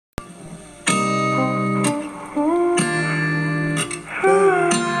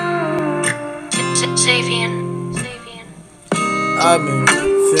I've been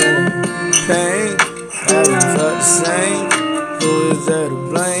feeling pain, haven't felt the same. Who is there to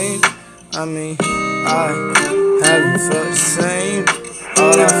blame? I mean, I haven't felt the same.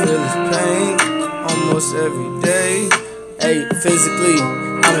 All I feel is pain, almost every day. Hey, physically,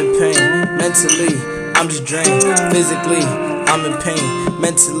 I'm in pain. Mentally, I'm just drained. Physically, I'm in pain.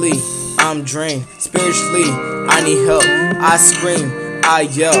 Mentally, I'm drained. Spiritually, I need help. I scream, I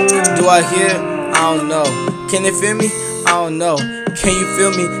yell. Do I hear? I don't know. Can they feel me? I don't know. Can you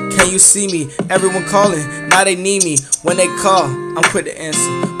feel me? Can you see me? Everyone calling, now they need me. When they call, I'm quick to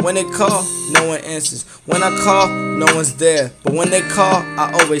answer. When they call, no one answers. When I call, no one's there. But when they call,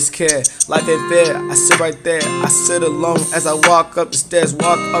 I always care. Life ain't fair, I sit right there. I sit alone as I walk up the stairs.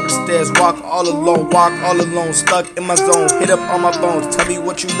 Walk up the stairs, walk all alone. Stuck in my zone, hit up on my phones. Tell me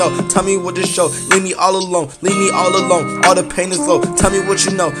what you know, tell me what to show. Leave me all alone, leave me all alone. All the pain is low, tell me what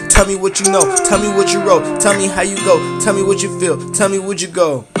you know. Tell me what you know, tell me what you wrote. Tell me how you go, tell me what you feel. Tell me where'd you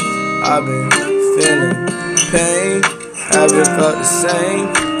go. I've been feeling pain, haven't felt the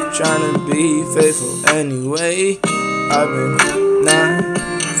same. Trying to be faithful anyway. I've been not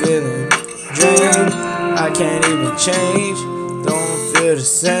feeling drained. I can't even change, don't feel the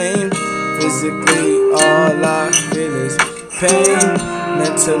same. Physically, all I feel is pain.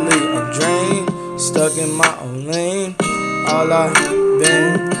 Mentally, I'm drained, stuck in my own lane. All I've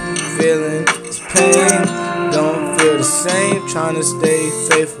been feeling is pain. Don't feel the same, trying to stay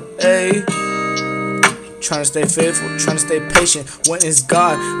faithful, ayy. Trying to stay faithful, trying to stay patient. When it's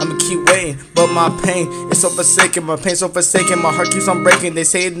God, I'ma keep waiting. But my pain is so forsaken, my pain so forsaken. My heart keeps on breaking. They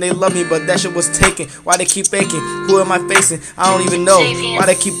say they love me, but that shit was taken. Why they keep faking? Who am I facing? I don't even know. Why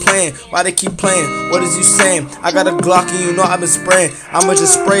they keep playing? Why they keep playing? What is you saying? I got a Glock and you know I've been spraying. I'ma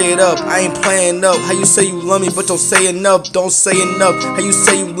just spray it up, I ain't playing up. How you say you love me, but don't say enough. Don't say enough. How you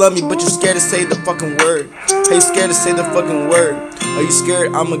say you love me, but you scared to say the fucking word. How you scared to say the fucking word? Are you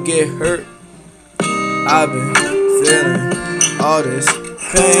scared I'ma get hurt? I've been feeling all this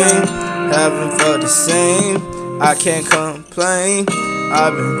pain, haven't felt the same. I can't complain.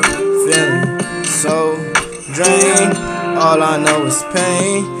 I've been feeling so drained. All I know is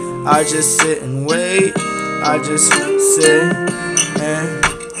pain. I just sit and wait. I just sit and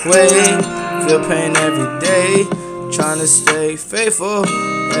wait. Feel pain every day. Trying to stay faithful,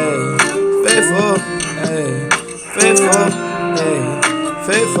 hey, faithful, hey, faithful, hey,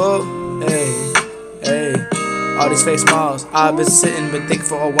 faithful, hey. Hey, all these fake smiles. I've been sitting, been thinking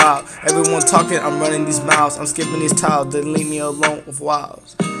for a while. Everyone talking, I'm running these miles. I'm skipping these tiles, they leave me alone with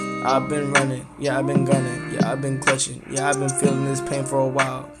wiles. I've been running, yeah, I've been gunning, yeah, I've been clutching, yeah, I've been feeling this pain for a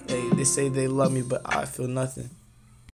while. Hey, they say they love me, but I feel nothing.